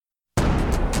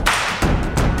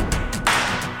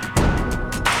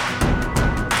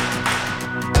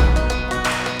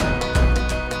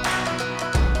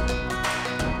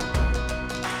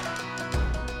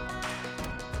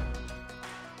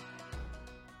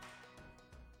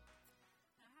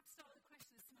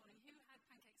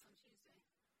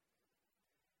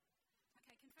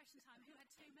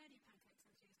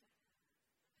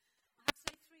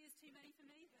too many for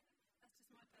me, but that's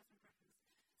just my personal preference.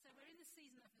 So we're in the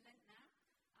season of Lent now.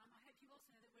 I hope you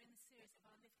also know that we're in the series of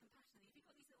our Live Compassionately. Have you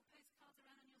got these little postcards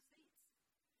around on your seats?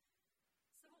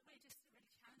 So what we're just really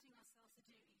challenging ourselves to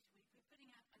do each week, we're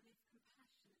putting out a Live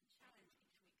Compassionate challenge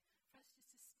each week for us just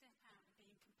to step out and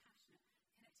being compassionate,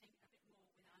 connecting a bit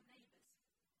more with our neighbours.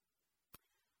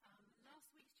 Last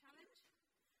week's challenge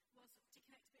was to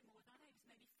connect a bit more with our neighbours,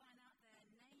 maybe find out their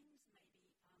names,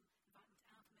 maybe invite them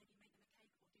out, maybe make them a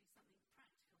cake or do something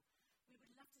practical. We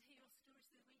would love to hear your stories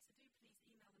through the week, so do please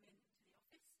email them in to the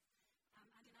office.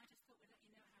 Andy and I just thought we'd let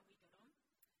you know how we got on.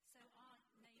 So our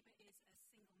neighbour is a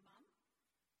single mum,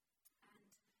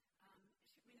 and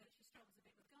we know that she struggles a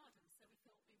bit with gardens, so we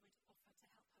thought we would offer to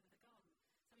help her with a garden.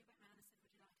 So we went round and said,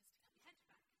 would you like us to cut your hedge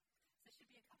back? So there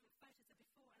should be a couple of photos of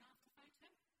before and after photo.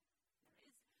 There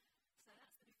it is. So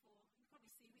that's the before. You can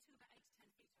probably see we took about 8 to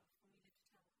 10 feet off when we lived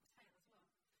to tell the tale as well.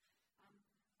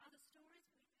 Other stories,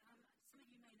 some of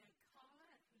you may know Carla,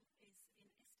 who is in Istanbul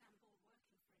working for a year.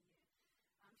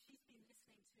 She's been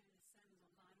listening to the sermons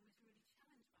online and was really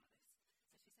challenged by this.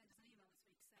 So she sent us an email this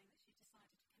week saying that she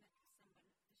decided to connect with someone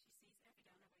that she sees every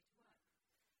day on her way to work.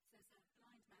 So there's a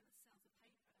blind man that sells a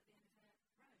paper at the end of her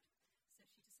road. So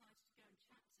she decided to go and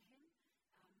chat to him,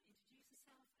 introduce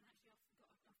herself, and actually got an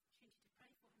opportunity to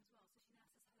pray for him as well.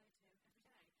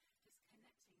 So she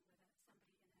now says hello to him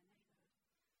every day, just connecting with somebody in her neighbourhood.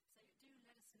 So do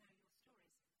let us know your stories.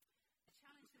 The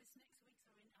challenge for this next week,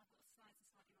 I've got slides are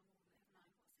slightly wrong order, haven't I?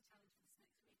 What's the challenge for this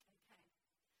next week? Okay.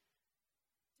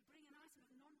 To bring an item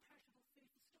of non-perishable food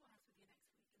to the storehouse with you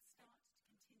next week and start to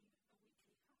continue a weekly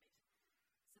habit.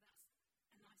 So that's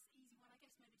a nice, easy one. I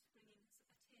guess maybe just bring in a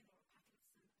tin or a packet of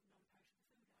some non-perishable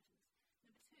food items.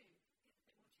 Number 2, get a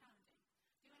bit more challenging.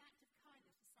 Do an act of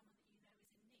kindness for someone that you know is in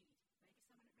need. Maybe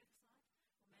someone at Riverside,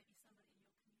 or maybe somebody in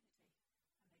your community. And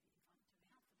maybe invite them to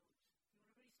the Alpha launch.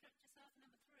 You want to really stretch yourself?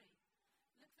 Number 3,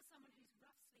 look for someone who's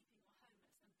rough sleeping or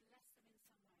homeless and bless them in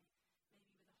some way, maybe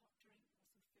with a hot drink or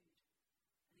some food.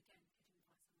 And again, could you invite someone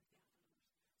to the Alpha launch?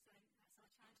 So that's our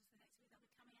challenges for next week. They'll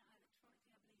be coming out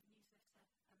electronically, I believe, newsletter,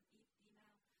 email. They'll be on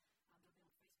Facebook and Twitter as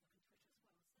well.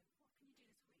 So what can you do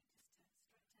this week just to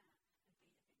stretch out and be a bit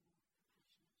more compassionate?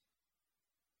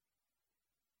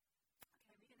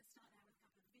 Okay, we're going to start now with a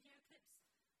couple of video clips. I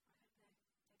hope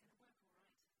they're going to work all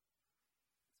right. Let's watch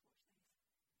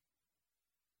these.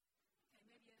 Okay,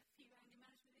 maybe a few anger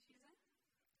management issues there.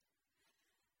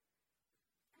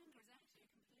 Anger is actually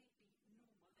a completely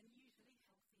normal and usually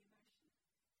healthy emotion.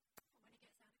 But when it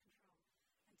gets out of control and turns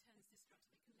destructive, it can lead to a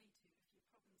few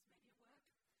problems, maybe at work,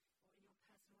 or in your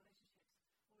personal relationships,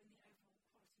 or in the overall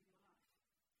quality of your life.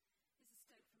 This is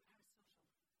Stoke from Aristotle.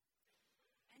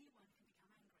 Anyone can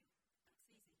become angry. That's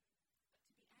easy.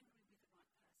 But to be angry with the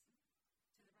right person,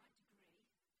 to the right degree, at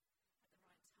the right time,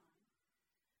 for the right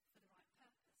purpose, and in the right way,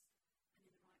 that is not easy. I think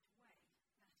it's fair to say slightly out of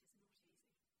control,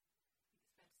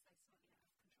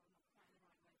 not quite in the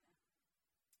right way there.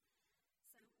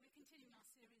 So we're continuing our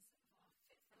series of our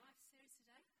Fit for Life series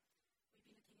today.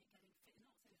 We've been looking at getting fit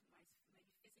in lots of different ways,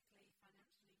 maybe physically,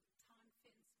 financially, time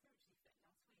fit and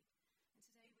spiritually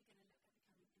fit last week. And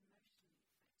today we're going to look at becoming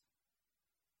emotionally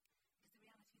fit. Because the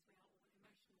reality is we are all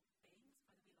emotional beings, whether we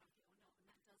like it or not, and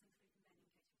that does include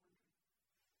men, in case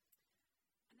you're wondering.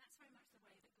 And that's very much the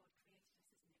way that God created us,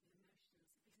 isn't it, with emotions?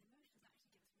 Because emotions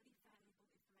actually give us really valuable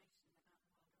information about the world around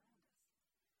us.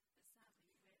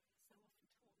 But sadly, we're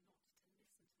so often taught not to listen to those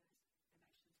emotions,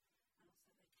 and also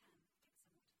they can get somewhat out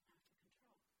of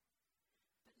control.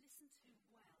 But listened to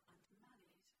well and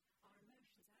managed, our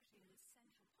emotions are actually an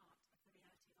essential part of the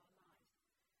reality of our lives.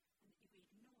 And if we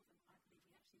ignore them, I believe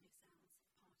we actually miss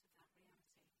out part of that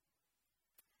reality.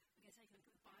 We're going to take a look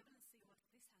at the Bible and see what this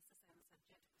has to say on the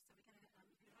subject. So we're going to,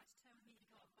 if you'd like to turn with me, if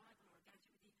you've got a Bible or a gadget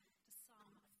with you, to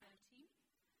Psalm 13.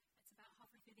 It's about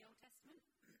halfway through the Old Testament.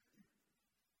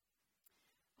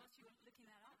 Whilst you're looking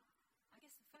that up, I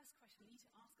guess the first question we need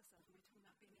to ask ourselves when we're talking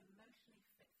about being emotionally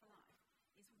fit for life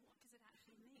is, what does it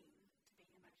actually mean to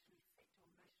be emotionally fit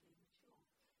or emotionally mature?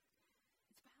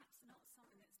 It's perhaps not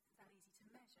something that's that easy to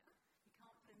measure. You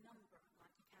can't put a number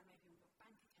like you can maybe on your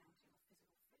bank account or your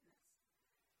physical fitness.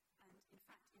 And in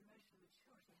fact, emotional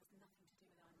maturity has nothing to do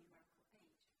with our numerical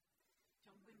age.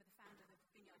 John Wimber, the founder of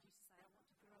the Vineyard, used to say, I want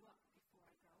to grow up before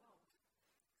I grow old.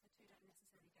 So the two don't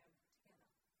necessarily go together.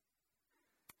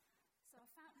 So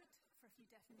I looked for a few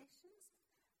definitions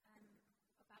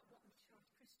about what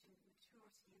Christian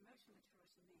maturity, emotional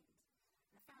maturity means.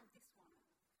 And I found this one.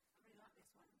 I really like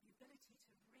this one. The ability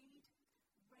to read,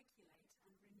 regulate,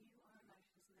 and renew our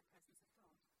emotions in the presence of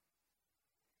God.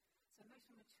 So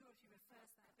emotional maturity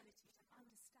refers to that ability to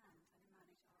understand and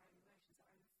manage our own emotions,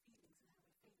 our own feelings, and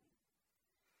how we're feeling.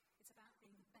 It's about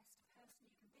being the best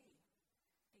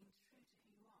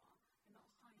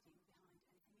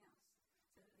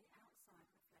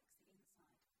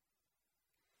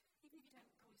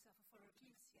yourself a follower of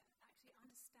Jesus yet, actually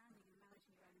understanding and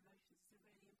managing your own emotions is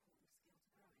a really important skill to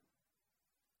grow in.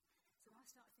 So I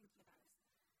started thinking about this.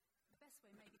 The best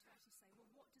way maybe to actually say, well,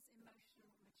 what does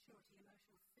emotional maturity,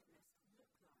 emotional fitness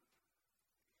look like?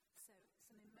 So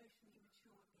some emotionally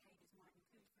mature behaviours might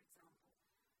include, for example,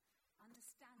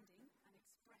 understanding and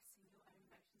expressing your own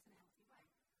emotions in a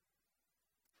healthy way,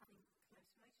 having close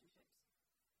relationships,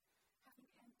 having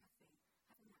empathy,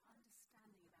 having that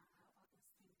understanding about how others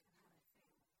think and how they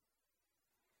feel,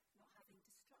 not having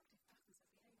destructive patterns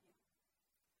of behaviour,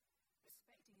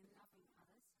 respecting and loving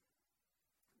others,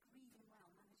 grieving well,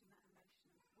 managing that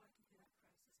emotion, working through that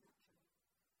process naturally,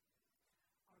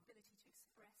 our ability to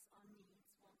express our needs,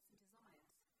 wants and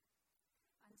desires,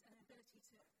 and an ability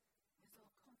to resolve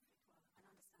conflict well and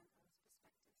understand others'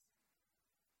 perspectives.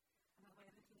 Another way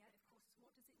of looking at it, of course, is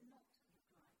what does it not look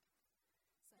like?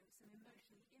 So some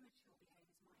emotionally immature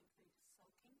behaviours might include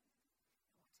sulking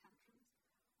or tantrums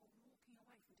or walking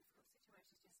away from difficult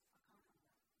situations just, I can't handle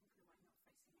that, walking away, not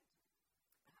facing it.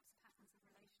 Perhaps patterns of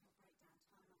relational breakdown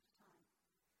time after time.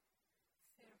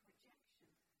 Fear of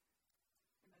rejection,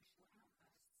 emotional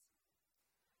outbursts.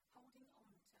 Holding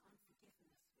on to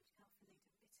unforgiveness, which can often lead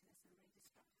to bitterness and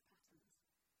really destructive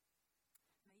patterns.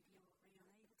 Maybe you're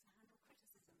really unable to handle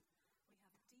criticism, or you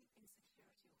have a deep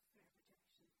insecurity or fear of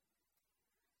rejection.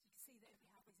 So you can see that if we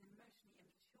have these emotionally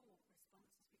immature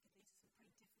responses, we could lead to some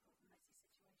pretty difficult and messy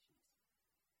situations.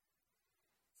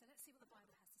 So let's see what the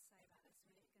Bible has to say about this.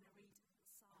 We're going to read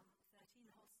Psalm 13.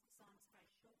 The whole psalm is a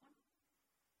very short one.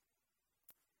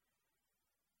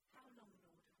 How long,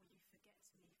 Lord, will you forget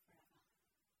me forever?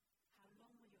 How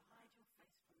long will you hide your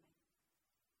face from me?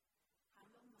 How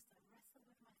long must I wrestle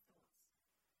with my thoughts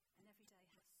and every day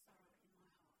have sorrow in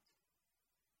my heart?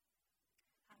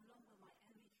 How long will my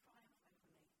enemy triumph over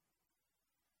me?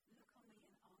 Look on me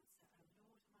and answer, O Lord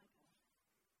my God.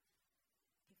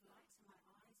 Give light to my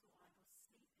eyes, or I will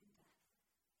sleep in death.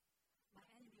 My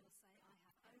enemy will say, I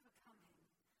have overcome him,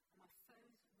 and my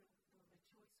foes will rejoice when I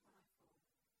fall.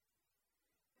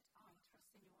 But I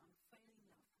trust in your unfailing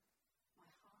love. My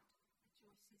heart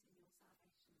rejoices in your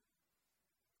salvation.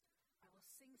 I will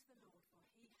sing to the Lord, for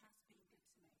he has been good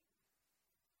to me.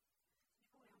 So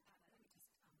before we unpack that, let me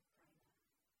just pray now.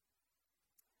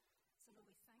 So Lord,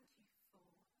 we thank you for this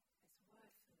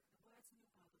word, for the words in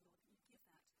your Bible, Lord, that you give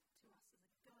that to us as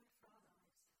a guide for our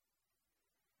lives.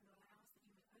 And Lord, I ask that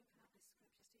you would open up the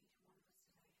scriptures to each one of us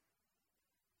today.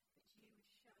 That you would show us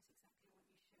exactly what you show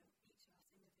each of us individually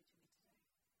today.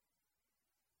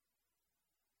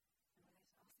 And Lord, I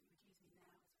just ask that you would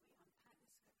use me now as we unpack the scripture and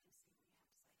see what you have to say for us today.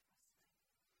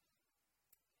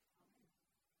 Amen.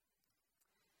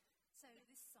 So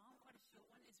this psalm, quite a short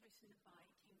one, is written by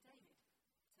King David.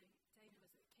 So David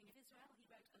was the king of Israel. He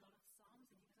wrote a lot of psalms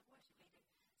and he was a worship leader.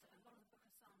 So a lot of the book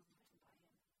of Psalms is written by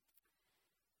him.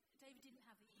 David didn't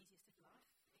have the easiest of life.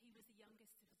 He was the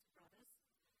youngest of his brothers,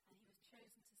 and he was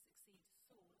chosen to succeed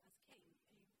Saul as king,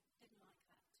 who didn't like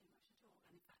that too much at all. And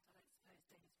in fact, I don't suppose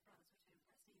David's brothers were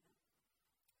too impressed either.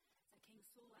 So King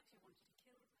Saul actually wanted to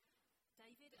kill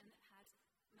David and had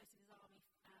most of his army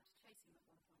out chasing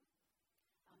him at one point.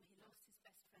 He lost his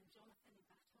best friend Jonathan in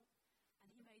battle, and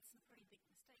he made some pretty big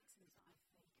mistakes in his life.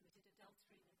 He committed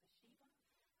adultery with Bathsheba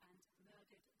and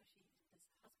murdered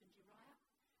Bathsheba's husband Uriah.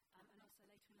 And also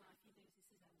later in life he loses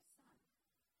his own son.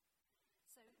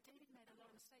 So David made a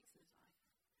lot of mistakes in his life.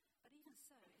 But even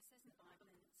so, it says in the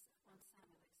Bible in 1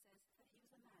 Samuel, it says that he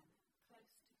was a man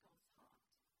close to God's heart.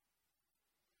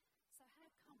 So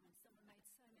how come when someone made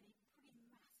so many pretty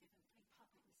massive and pretty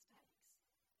public mistakes,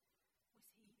 was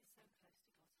he so close to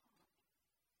God's heart?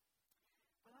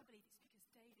 Well, I believe it's because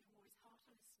David wore his heart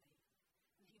on his sleeve,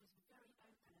 and he was very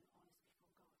open and honest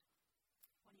before God.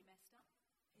 When he messed up,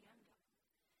 he owned up.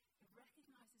 He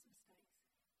recognised his mistakes,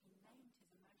 he named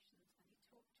his emotions, and he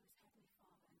talked to his Heavenly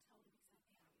Father and told him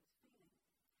exactly how he was feeling,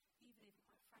 even if,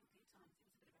 quite frankly, at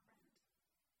times it was a bit of a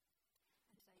rant.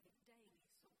 And David daily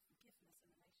sought forgiveness and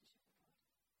relationship with God.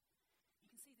 You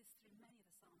can see this through many of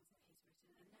the Psalms that he's written,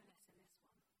 and no less in this one.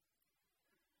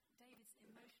 David's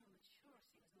emotional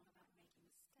maturity was not about making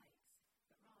mistakes,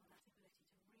 but rather that ability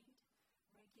to read,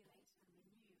 regulate, and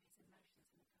renew his emotions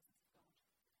in the presence of God.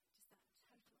 Just that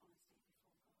total honesty before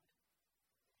God.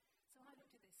 So I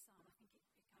looked at this psalm. I think it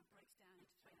kind of breaks down into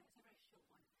three. Now, it's a very short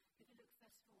one. If you look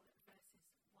first of all at verses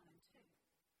 1 and 2.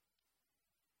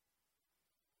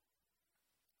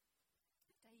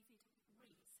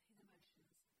 David reads his emotions.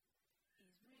 He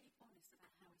is really honest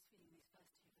about how he's feeling in these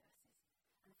first two verses.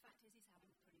 And the fact is, he's having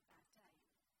a pretty bad day.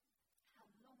 How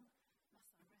long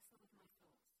must I wrestle with my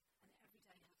thoughts and every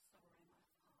day have sorrow in my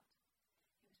heart?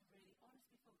 He was really honest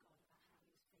before God about how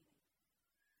he was feeling.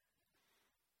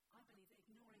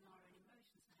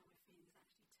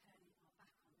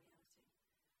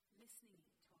 listening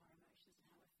to our emotions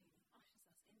and how we're feeling ushers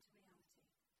us into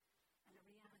reality, and a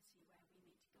reality where we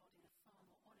meet God in a far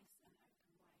more honest and open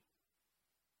way.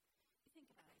 If you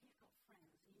think about it, you've got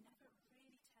friends, and you never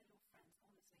really tell your friends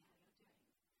honestly how you're doing.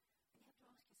 And you have to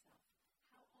ask yourself,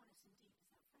 how honest and deep is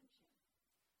that friendship?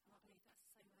 And I believe that's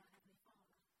the same with our Heavenly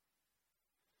Father.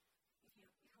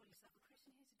 If you call yourself a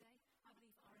Christian here today, I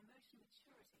believe our emotional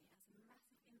maturity has a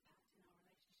massive impact in our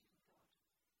relationship with God.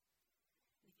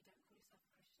 And if you don't call yourself a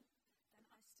Christian, then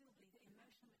I still believe that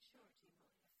emotional maturity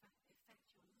will affect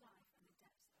your life and the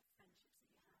depths of friendships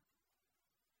that you have.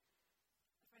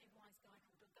 A very wise guy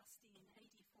called Augustine in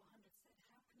AD 400 said,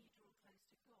 "How can you draw close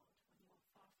to God when you are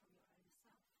far from your own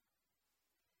self?"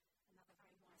 Another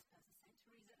very wise person, St.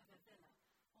 Teresa of Avila,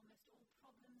 almost all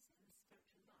problems in the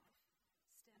spiritual life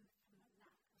stem from a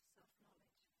lack of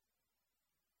self-knowledge.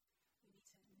 We need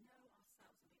to know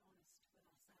ourselves and be honest with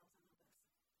ourselves and others.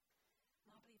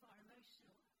 And I believe our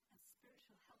emotional and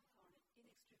spiritual health are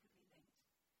inextricably linked.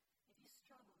 If you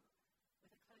struggle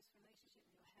with a close relationship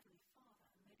with your Heavenly Father,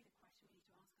 maybe the question we need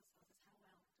to ask ourselves is, how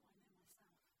well do I know myself?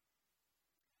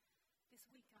 This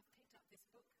week I've picked up this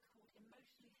book called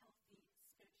Emotionally Healthy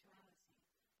Spirituality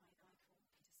by a guy called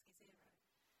Peter Scazzero.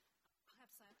 I have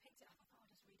to say I picked it up, I thought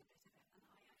I'll just read a bit of it, and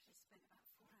I actually spent about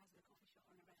 4 hours in a coffee shop and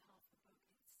I read half the book.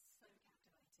 It's so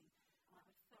captivating, and I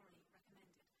would thoroughly recommend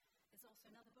it. There's also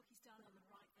another book he's done on the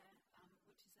right there,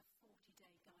 which is a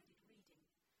 40-day guided reading,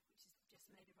 which is just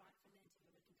maybe right for Lent if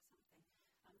you're looking for something.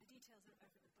 The details are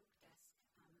over at the book desk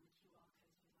and the QR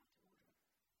codes if you'd like to order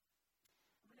it.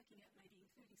 And we're looking at maybe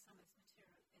including some of this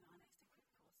material in our next Equip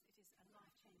course. It is a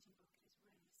life-changing book. It is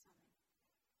really stunning.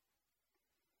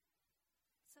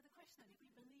 So the question then, if we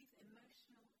believe that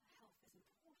emotional health is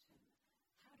important,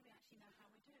 how do we actually know how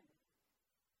we're doing?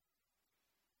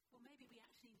 Well, maybe we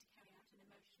actually need to carry out an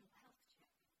emotional health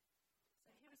check.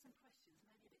 So here are some questions,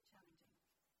 maybe a bit challenging.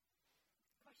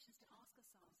 Questions to ask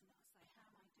ourselves and say, how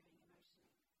am I doing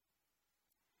emotionally?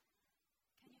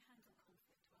 Can you handle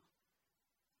conflict well?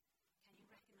 Can you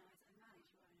recognise and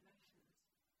manage your own emotions?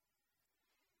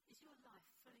 Is your life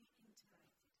fully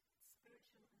integrated,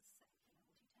 spiritual and secular,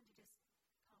 or do you tend to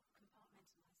just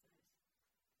compartmentalise those?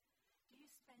 Do you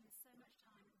spend so much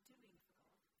time doing for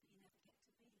God that you never get to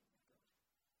be with God?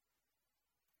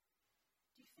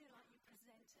 Do you feel like you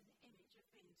present an image of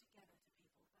being together to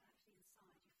people, but actually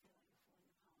inside you feel like you're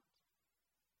falling apart?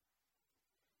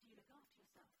 Do you look after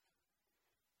yourself?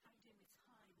 How are you doing with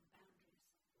time and boundaries,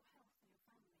 your health and your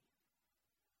family?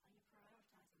 Are you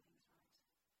prioritising things right?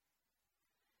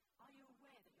 Are you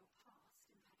aware that your past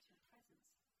impacts your present?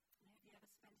 And have you ever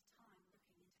spent time looking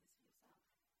into this for yourself?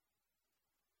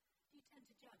 Do you tend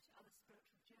to judge others'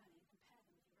 spiritual journey and compare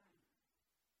them with your own?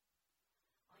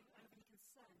 Are you overly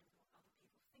concerned with what other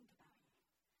people think about you?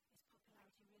 Is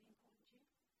popularity really important to you?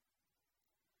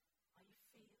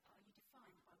 Are you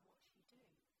defined by what you do?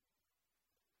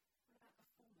 What about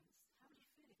performance? How would you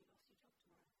feel if you lost your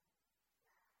job tomorrow?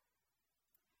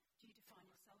 Do you define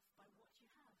yourself by what you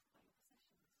have, by your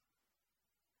possessions?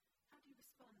 How do you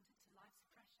respond to life's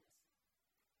pressures?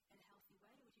 In a healthy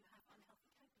way, or do you have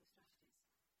unhealthy coping strategies?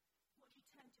 What do you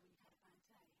turn to when you've had a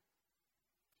bad day?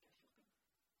 Do you go shopping?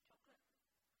 Chocolate?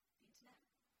 The internet?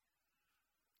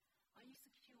 Are you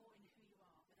secure in who you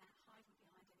are without hiding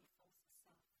behind any false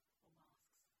self or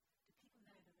masks? Do people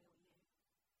know the real you?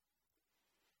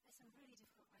 There's some really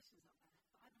difficult questions up there,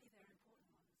 but I believe they're important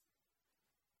ones.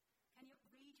 Can you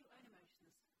read your own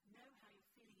emotions, know how you're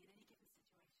feeling in any given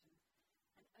situation,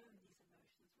 and own these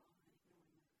emotions rather than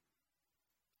ignoring them?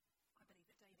 I believe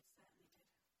that David certainly did.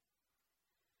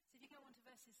 So if you go on to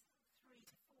verses 3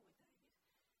 to 4 with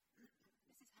David,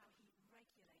 this is how he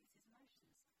regulates his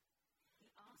emotions. He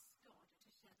asks God to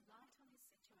shed light on his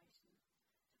situation,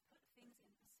 to put things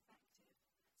in perspective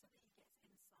so that he gets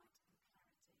insight and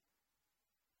clarity.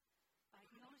 By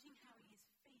acknowledging how he is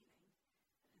feeling,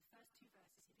 in the first 2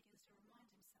 verses he begins to remind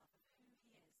himself of who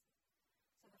he is.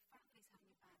 So the fact that he's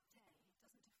having a bad day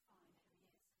doesn't define who he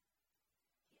is.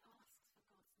 He asks for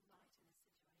God's light in his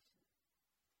situation,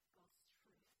 God's truth,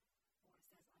 or it says, I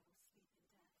will sleep in death.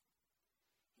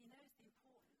 He knows the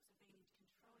importance of being in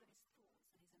control of his thoughts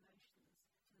and his emotions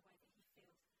to the way that he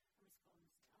feels and responds to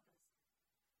others.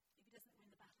 If he doesn't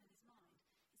win the battle in his mind,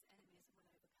 his enemies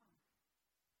will overcome.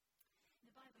 In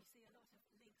the Bible, you see a lot of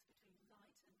links between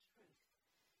light and truth.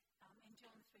 In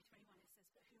John 3:21, it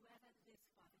says, but whoever lives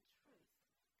by the truth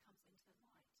comes into the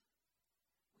light.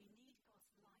 We need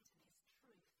God's light and his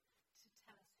truth to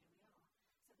tell us who we are,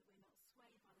 so that we're not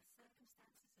swayed by the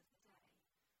circumstances of the day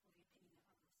or the opinion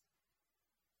of others.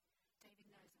 David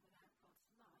knows that without God's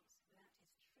light, without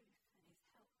his truth and his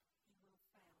help, he will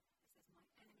fail. It says, my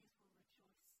enemies will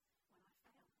rejoice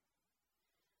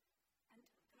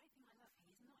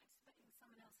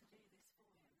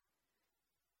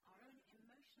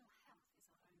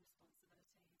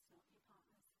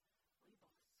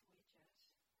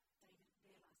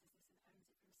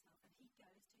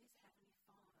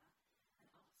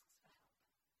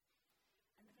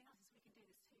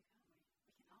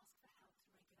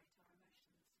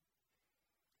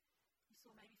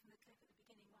saw maybe from the clip at the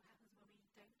beginning what happens when we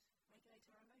don't regulate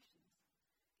our emotions.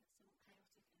 It gets somewhat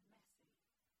chaotic and messy.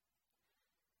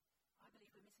 I believe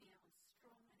we're missing out on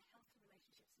strong and healthy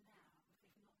relationships now if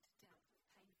we've not dealt with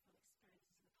painful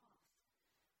experiences of the past.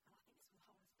 And I think this will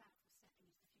hold us back from stepping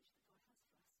into the future that God has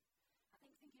for us. I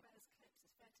think thinking about those clips,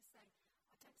 it's fair to say,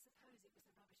 I don't suppose it was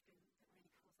the rubbish bin that really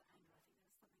caused that anger.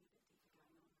 I think there was something a bit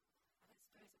deeper going on. I don't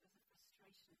suppose it was a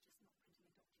frustration of just not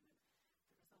printing a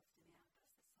document that resulted in the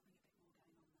outburst. There's something a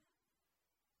bit more going on there.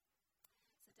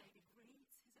 So David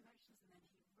reads his emotions and then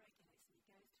he regulates them. He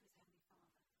goes to his Heavenly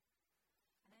Father.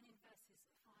 And then in verses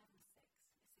 5 and 6,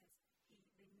 it says,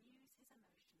 he renews his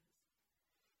emotions.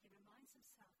 He reminds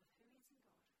himself of who he is in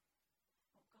God,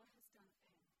 what God has done for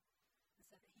him, and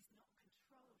so that he's not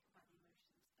controlled by the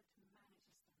emotions, but manages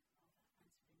them rather, and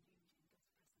is renewed in God's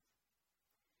presence.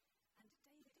 And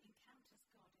David encounters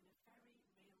God in a very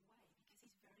real way, because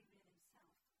he's very real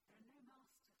himself. There are no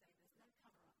masks with David, there's no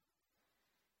cover-up.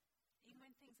 Even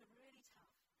when things are really tough,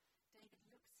 David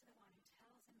looks to the one who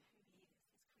tells him who he is,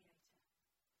 his creator.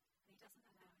 And he doesn't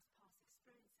allow his past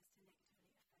experiences to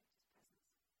negatively affect his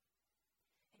presence.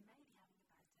 He may be having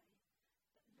a bad day,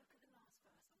 but look at the last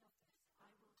verse. I love this.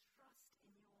 I will trust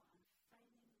in your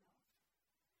unfailing love.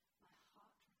 My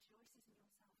heart rejoices in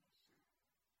your salvation.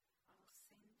 I will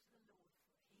sing to the Lord,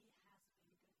 for he has been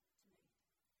good to me.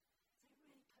 So he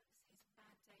really puts his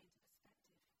bad day into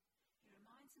perspective. He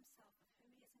reminds himself of who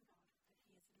he is in God, that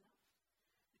he is loved,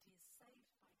 that he is saved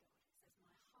by God. He says,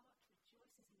 my heart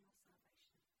rejoices in your salvation.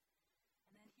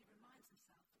 And then he reminds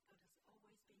himself that God has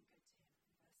always been good to him in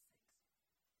verse 6.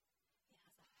 He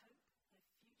has a hope and a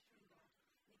future in God.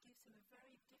 And it gives him a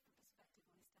very different perspective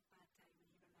on his bad day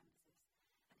when he remembers this.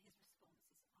 And his response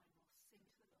is, I will sing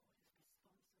to the Lord, his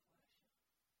response of worship.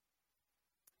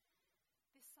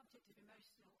 This subject of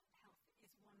emotional health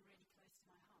is one really close to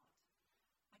my heart.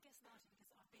 I guess largely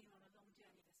because I've been on a long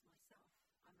journey this myself.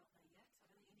 I'm not there yet, I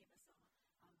don't think any of us are,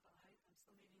 but I hope I'm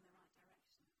still moving in the right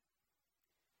direction.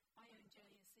 My own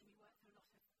journey has seen me work through a lot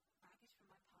of baggage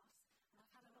from my past, and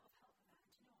I've had a lot of help with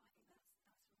that. And do you know what? I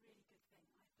think that's a really good thing.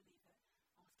 I believe that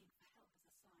asking for help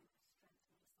is a sign of strength,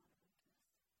 not a sign of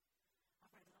weakness.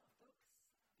 I've read a lot of books, I've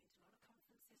been to a lot of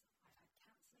conferences, I've had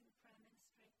counselling, prayer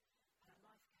ministry, I've had a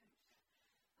life coach,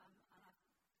 and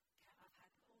I've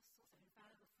had all sorts of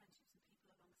invaluable friendships and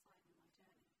people alongside me in my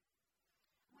journey.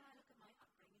 And when I look at my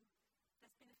upbringing,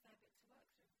 there's been a fair bit to work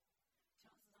through.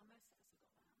 Chances are most of us have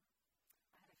got that.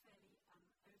 I had a fairly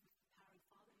overpowering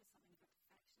father who was something of a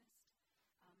perfectionist,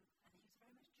 and he was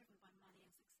very much driven by money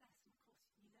and success, and of course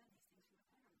you learn these things from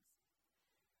your parents.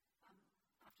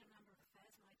 After a number of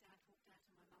affairs, my dad walked out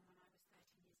on my mum when I was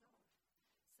 13 years old.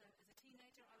 So as a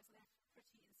teenager, I was left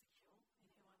pretty insecure in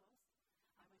who I was.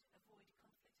 I would avoid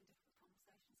conflict and difficult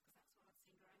conversations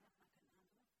because that's what I'd seen growing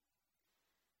up and I couldn't handle it.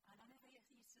 And I never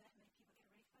used to let many people get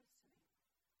really close to me.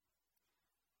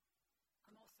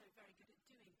 I'm also very good at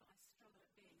doing, but I struggle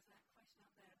at being. So that question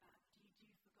out there about do you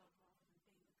do for God rather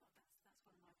than being with God, that's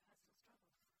one of my personal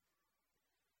struggles.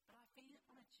 But I've been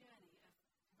on a journey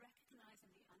of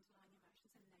recognising the underlying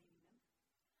emotions and naming them,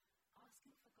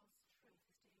 asking for God's truth as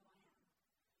to who I am,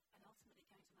 and ultimately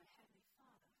going to my Heavenly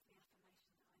Father for the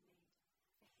affirmation that I need,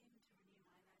 for him to renew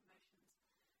my emotions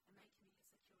and make me a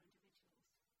secure individuals.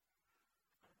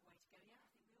 I've got a way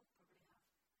to go, yeah, I think we all probably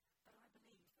have. But I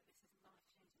believe that this is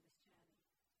life-changing, this journey.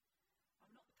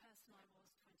 I'm not the person I was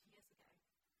 20 years ago.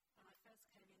 When I first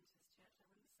came into this church, I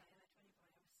wouldn't say hello to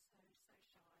anybody. I was so shy,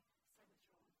 so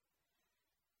withdrawn.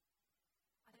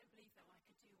 I don't believe, though, I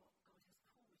could do what God has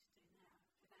called me to do now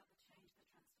without the change, the transformation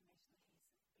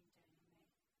that he's been doing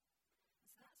in me. And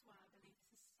so that's why I believe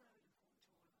this is so important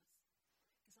to all of us.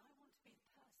 Because I want to be the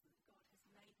person that God has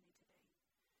made me to be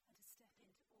and to step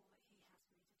into all that he has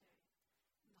for me to do.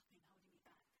 Nothing holding me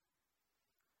back.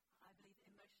 I believe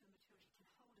that emotional maturity can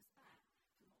hold us back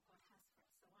from what God has for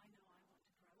us. So I know I want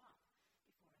to grow up before I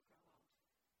grow old.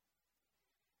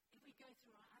 If we go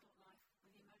through our adult life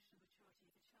with the emotional maturity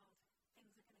of a child,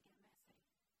 things are going to get messy.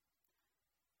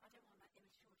 I don't want that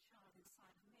immature child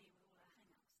inside of me with all our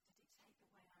hang-ups to dictate the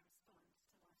way I respond to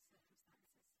life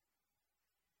circumstances.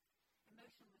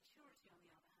 Emotional maturity, on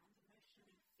the other hand,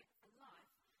 emotionally fit for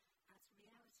life, adds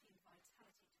reality and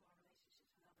vitality to our relationships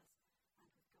with others and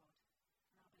with God.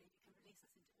 And I believe it can release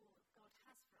us into all that God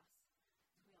has for us,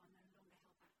 as we are no longer held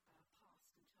back by our past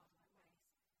and childlike ways.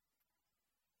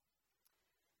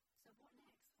 So what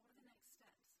next? What are the next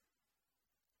steps?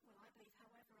 Well, I believe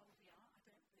however old we are, I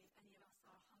don't believe any of us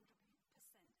are 100%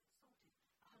 sorted,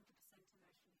 100% emotionally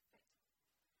fit.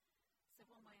 So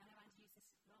one way, I know Andy used this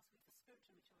last week for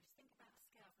spiritual maturity, think about a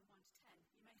scale from 1 to 10.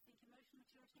 You may think emotional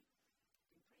maturity,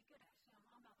 doing pretty good actually,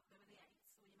 I'm about there were the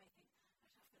 8s, or you may think,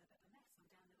 actually I feel a bit of a mess, I'm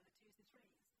down there with the 2s and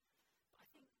 3s. But I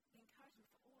think the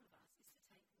encouragement for all of us is to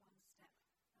take one step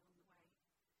along the way.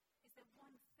 Is there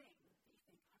one thing that you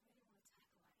think, I really want to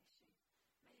tackle that issue?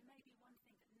 Maybe one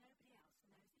thing that nobody else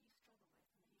knows that you struggle with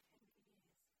and that you've hidden for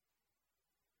years.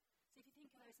 So if you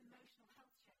think of those emotional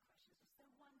health check questions, was there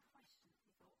one question you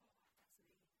thought, oh, that's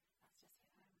me, that's just hit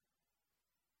home?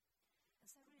 And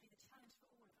so really the challenge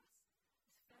for all of us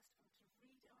is first of all to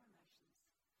read our emotions,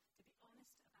 to be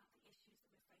honest about the issues that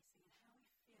we're facing and how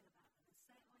we feel about them and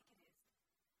say it like it is.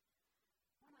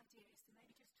 One idea is to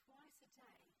maybe just twice a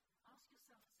day ask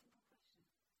yourself a simple question.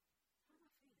 How am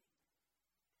I feeling?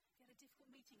 If you had a difficult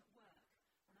meeting at work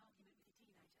or an argument with your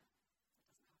teenager, that doesn't happen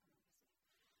obviously.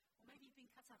 Or maybe you've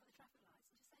been cut off at the traffic lights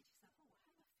and just say to yourself, oh,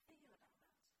 how do I feel about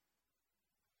that?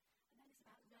 And then it's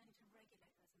about learning to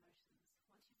regulate those emotions.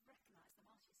 Once you've recognised them,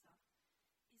 ask yourself,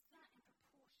 is that in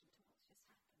proportion to what's just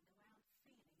happened? The way I'm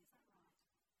feeling, is that right?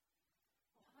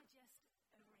 Or have I just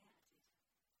overreacted?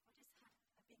 Have I just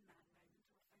had a big man moment or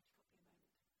a photocopy moment?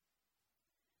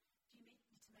 Do you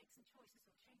need to make some choices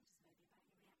or changes maybe about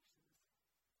your reactions?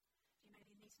 Do you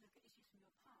maybe need to look at issues from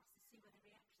your past to see where the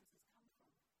reactions has come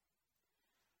from?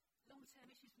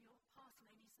 Long-term issues from your past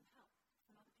may need some help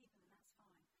from other people, and that's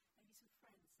fine. Maybe some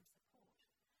friends, some support.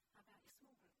 How about your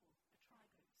small group or a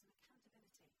tri-group, some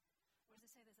accountability? Or as I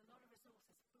say, there's a lot of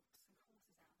resources, books and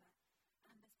courses out there,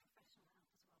 and there's professional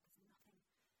help as well. There's nothing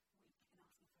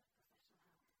weak in asking for professional help.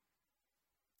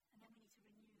 And then we need to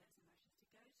renew those emotions, to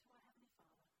go to our Heavenly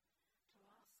Father, to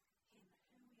ask Him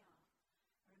who we are,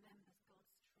 and remember God's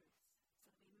truths,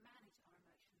 so that we manage our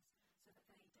emotions, so that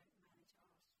they don't manage our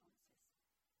responses.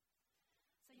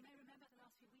 So you may remember the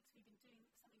last few weeks we've been doing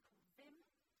something called VIM,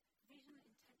 Vision,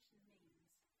 Intention, Means.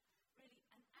 Really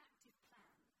an active plan,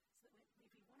 so that if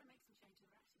we want to make some changes,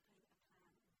 we're actually putting a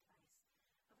plan in place.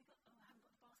 I haven't got the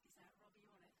baskets out. Rob, are you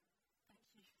on it? Thank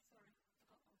you. Sorry,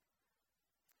 forgot one.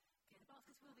 Okay, the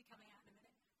baskets will be coming out in a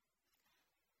minute.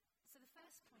 So the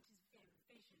first point is VIM,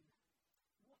 vision.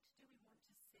 What do we want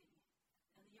to see?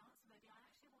 And the answer may be, I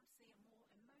actually want to see a more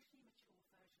emotionally mature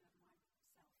version of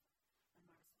myself and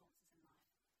my responses in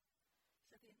life.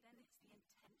 So then it's the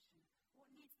intention. What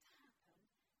needs to happen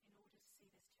in order to see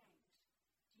this change?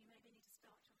 Do you maybe need to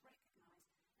start to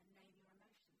recognise and name your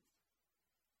emotions?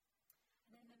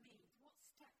 And then the means. What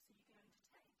steps are you going to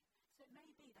take? So it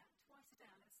may be that twice a day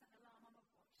I'm going to set an alarm on my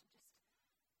watch and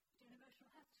just do an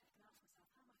emotional health check and ask myself,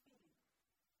 how am I feeling?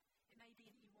 It may be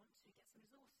that you want to get some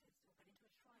resources or get into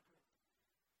a tri-group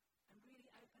and really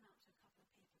open up to a couple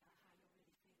of people about how you're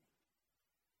really feeling.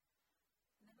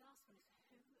 And then the last one is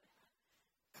who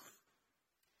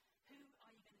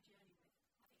are you going to journey with?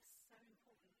 I think it's so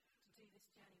important to do this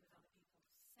journey with other people,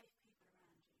 safe people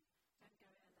around you. Don't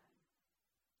go it alone.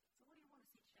 So what do you want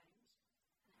to see change?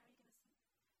 And how are you going to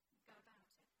go about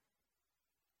it?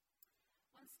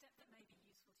 One step that may be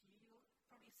useful to you, you'll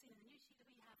probably have seen in the news sheet that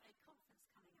we have a conference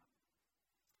coming up.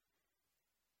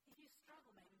 If you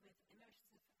struggle maybe with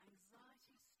emotions of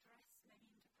anxiety, stress, maybe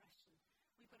even depression,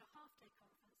 we've got a half-day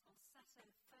conference on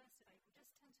Saturday the 1st of April,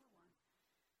 just 10 till 1,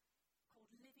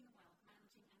 called Living Well,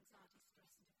 Managing Anxiety,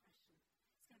 Stress and Depression.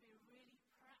 It's going to be a really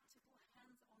practical,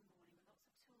 hands-on morning with lots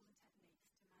of tools and techniques to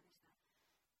manage that.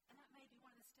 And that may be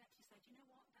one of the steps you say, do you know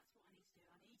what, that's what I need to do,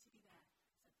 I need to be there.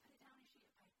 So put it down on a sheet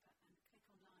of paper and click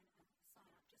online and sign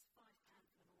up, just £5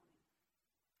 for the morning.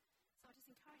 So I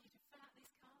just encourage you to fill out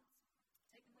these cards,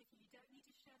 take them with you. You don't need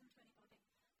to share them to anybody.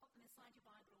 Pop them inside your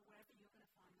Bible or wherever you're going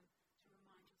to find them to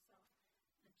remind yourself.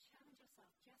 And challenge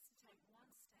yourself just to take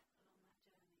one step along that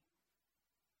journey.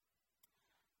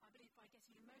 I believe by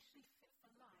getting emotionally fit for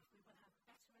life, we will have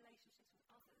better relationships with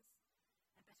others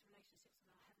and better relationships with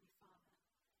our Heavenly Father.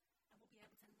 And we'll be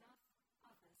able to love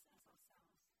others as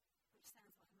ourselves, which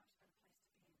sounds like a much better place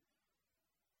to be in.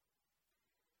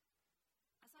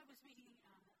 As I was reading the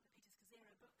Peter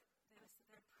Scazzero book,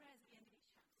 there are prayers at the end of each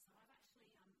chapter. So I've actually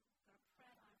got a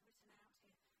prayer that I've written out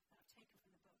here that I've taken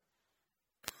from the book.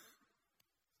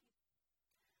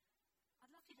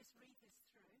 I'd love to just read this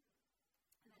through,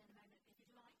 and then in a moment, if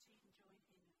you'd like to, you can join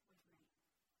in with me.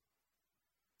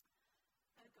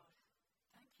 Oh God,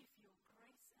 thank you for your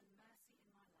grace and mercy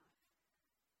in my life.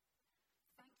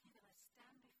 Thank you that I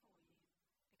stand before you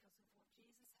because of what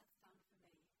Jesus has done for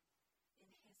me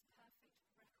in his perfect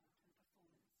record and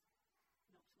performance,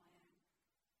 not my own.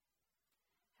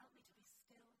 Help me to be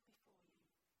still before you.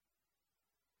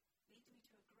 Lead me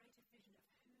to a greater vision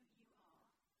of who you are,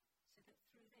 so that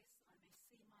through this I may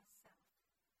see myself,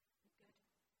 the good,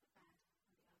 the bad,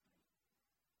 and the ugly.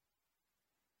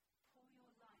 Pour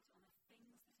your light on the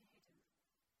things that are hidden.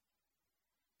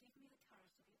 Give me the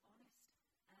courage to be honest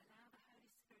and allow the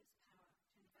Holy Spirit's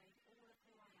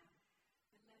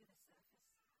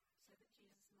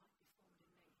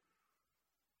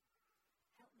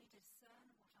to discern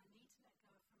what I need to let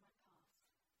go of from my past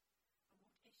and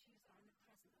what issues are in the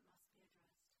present that must be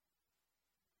addressed.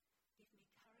 Give me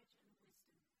courage and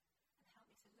wisdom and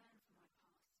help me to learn from my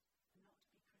past and not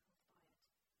to be crippled by it.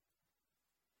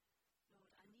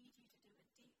 Lord, I need you to do a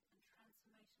deep and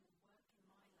transformational work in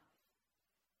my life.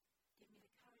 Give me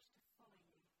the courage to follow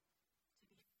you, to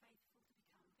be faithful to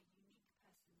become the unique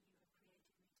person you have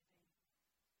created me to be.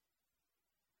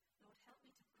 Lord, help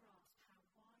me to grasp how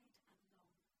wide and long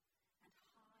and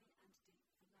high and deep the love of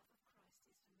Christ is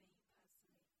for me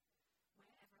personally,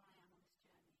 wherever I am on this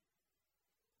journey.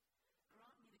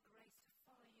 Grant me the grace to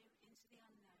follow you into the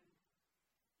unknown,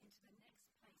 into the next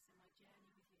place in my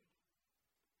journey with you.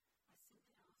 I simply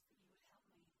ask that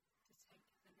you would help me to take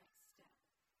the next step.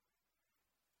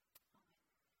 Amen.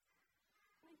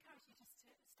 I encourage you just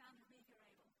to stand with me if you're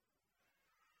able.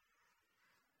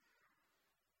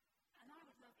 And I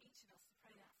would love each of us to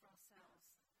pray that for ourselves.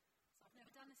 So I've never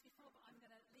done this before, but I'm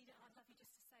going to lead it. I'd love you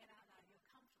just to say it out loud. If you're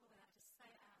comfortable with that, just say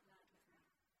it out loud with me.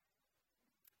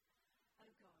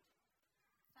 Oh God,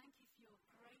 thank you for your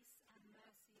grace and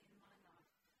mercy in my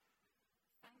life.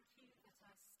 Thank you that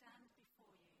I stand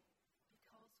before you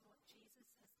because what Jesus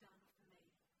has done for me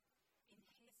in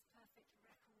his perfect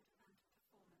record and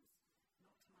performance,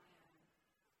 not my own.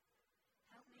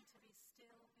 Help me to be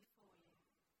still before you.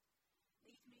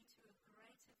 Lead me to a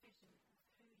greater vision of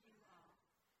who you are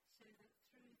so that